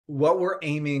what we're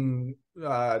aiming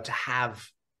to have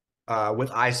with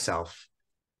iSELF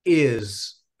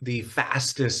is the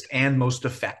fastest and most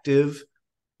effective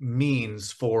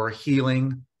means for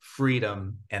healing,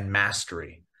 freedom, and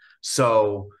mastery.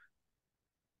 So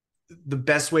the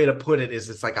best way to put it is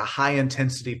it's like a high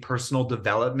intensity personal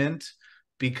development,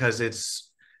 because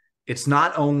it's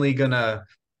not only gonna,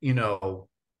 you know,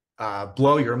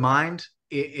 blow your mind.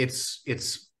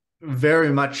 It's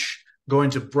very much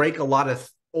going to break a lot of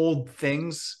old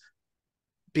things,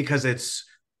 because it's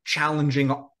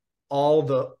challenging all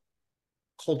the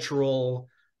cultural,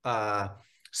 uh,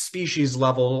 species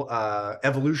level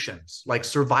evolutions, like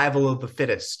survival of the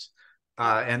fittest,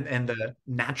 and the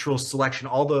natural selection,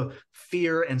 all the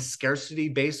fear and scarcity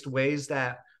based ways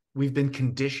that we've been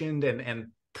conditioned and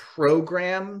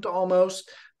programmed almost,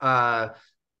 to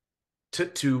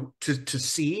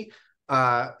see.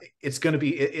 It's going to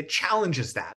be, it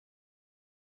challenges that.